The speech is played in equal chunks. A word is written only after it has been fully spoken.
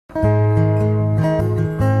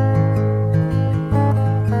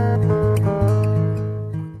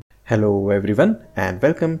Hello everyone and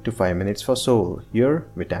welcome to 5 Minutes for Soul, your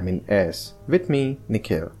Vitamin S, with me,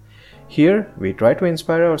 Nikhil. Here, we try to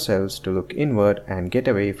inspire ourselves to look inward and get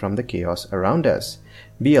away from the chaos around us.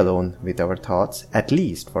 Be alone with our thoughts at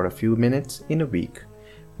least for a few minutes in a week.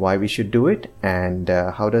 Why we should do it and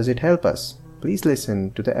how does it help us? Please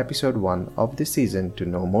listen to the episode 1 of this season to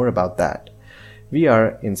know more about that. We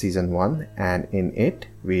are in season 1 and in it,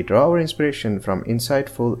 we draw our inspiration from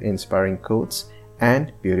insightful, inspiring quotes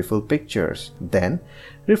and beautiful pictures, then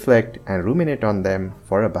reflect and ruminate on them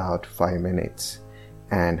for about 5 minutes.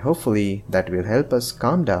 And hopefully that will help us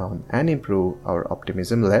calm down and improve our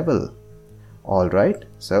optimism level. Alright,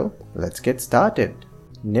 so let's get started.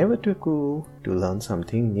 Never too cool to learn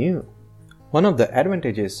something new. One of the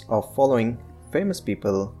advantages of following famous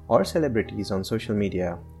people or celebrities on social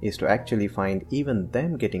media is to actually find even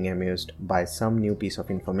them getting amused by some new piece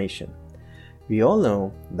of information. We all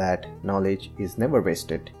know that knowledge is never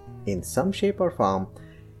wasted. In some shape or form,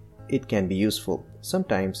 it can be useful,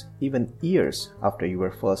 sometimes even years after you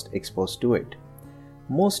were first exposed to it.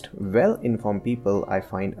 Most well-informed people I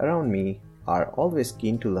find around me are always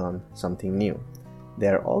keen to learn something new. They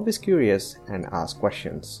are always curious and ask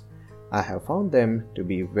questions. I have found them to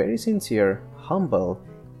be very sincere, humble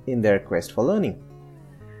in their quest for learning.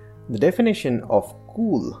 The definition of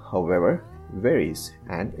cool, however, varies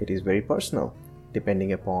and it is very personal.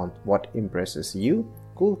 Depending upon what impresses you,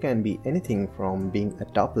 cool can be anything from being a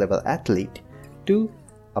top-level athlete to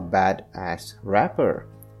a badass rapper.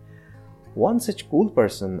 One such cool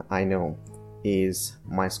person I know is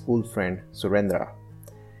my school friend Surendra.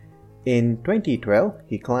 In 2012,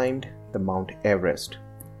 he climbed the Mount Everest.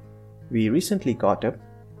 We recently caught up,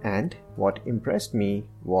 and what impressed me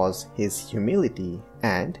was his humility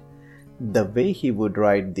and the way he would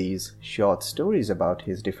write these short stories about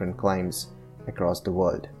his different climbs across the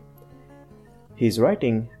world. His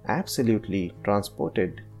writing absolutely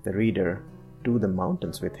transported the reader to the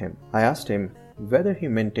mountains with him. I asked him whether he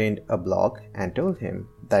maintained a blog and told him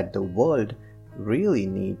that the world really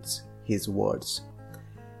needs his words.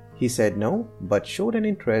 He said no, but showed an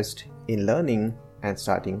interest in learning and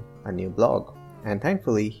starting a new blog. And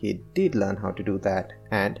thankfully, he did learn how to do that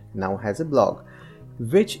and now has a blog,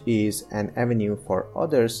 which is an avenue for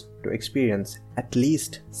others to experience at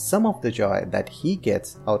least some of the joy that he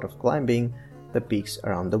gets out of climbing the peaks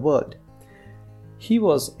around the world. He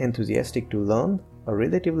was enthusiastic to learn a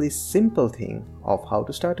relatively simple thing of how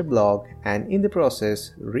to start a blog and in the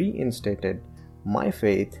process reinstated my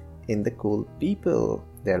faith in the cool people.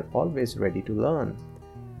 They're always ready to learn.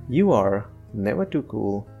 You are never too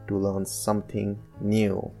cool to learn something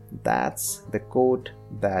new. That's the quote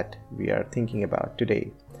that we are thinking about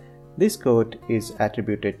today. This quote is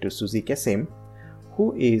attributed to Suzy Kasim,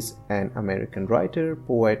 who is an American writer,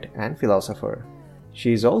 poet, and philosopher.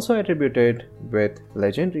 She is also attributed with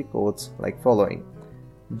legendary quotes like following: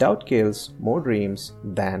 "Doubt kills more dreams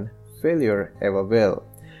than failure ever will,"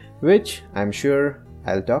 which I'm sure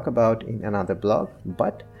I'll talk about in another blog,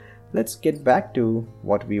 but let's get back to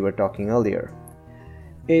what we were talking earlier.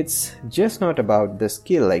 It's just not about the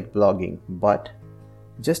skill like blogging, but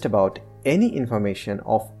just about any information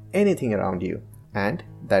of anything around you. And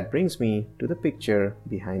that brings me to the picture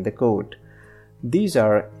behind the quote. These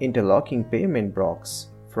are interlocking pavement blocks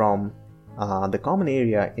from the common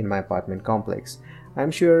area in my apartment complex.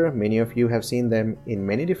 I'm sure many of you have seen them in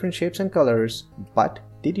many different shapes and colors, but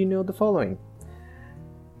did you know the following?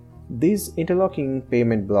 These interlocking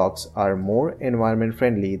pavement blocks are more environment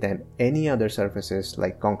friendly than any other surfaces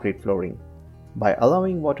like concrete flooring. By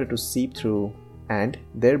allowing water to seep through and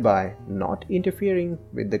thereby not interfering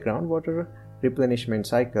with the groundwater replenishment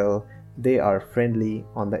cycle, they are friendly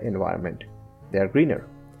on the environment. They are greener.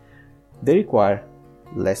 They require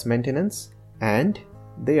less maintenance and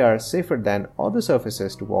they are safer than other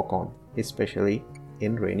surfaces to walk on, especially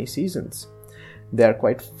in rainy seasons. They are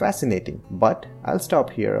quite fascinating, but I'll stop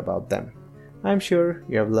here about them. I'm sure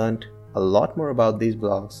you have learned a lot more about these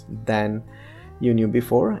blocks than you knew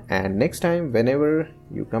before, and next time whenever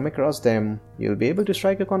you come across them, you'll be able to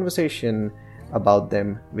strike a conversation about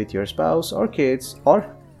them with your spouse or kids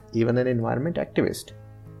or even an environment activist.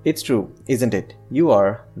 It's true, isn't it? You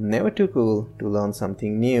are never too cool to learn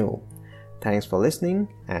something new. Thanks for listening,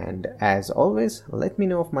 and as always, let me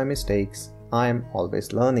know of my mistakes. I'm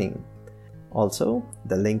always learning. Also,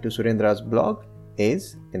 the link to Surendra's blog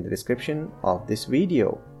is in the description of this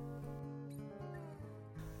video.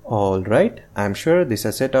 Alright, I'm sure this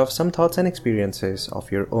has set off some thoughts and experiences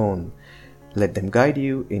of your own. Let them guide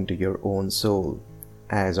you into your own soul.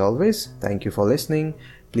 As always, thank you for listening.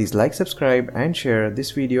 Please like, subscribe, and share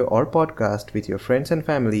this video or podcast with your friends and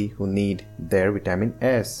family who need their vitamin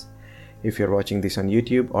S. If you're watching this on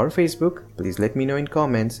YouTube or Facebook, please let me know in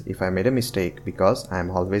comments if I made a mistake because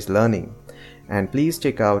I'm always learning. And please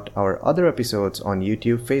check out our other episodes on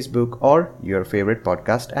YouTube, Facebook, or your favorite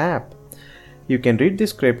podcast app. You can read the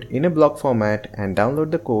script in a blog format and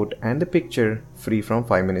download the quote and the picture free from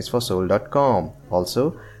 5minutesforsoul.com.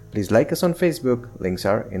 Also, please like us on Facebook, links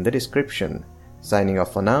are in the description. Signing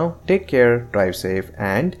off for now, take care, drive safe,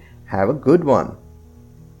 and have a good one.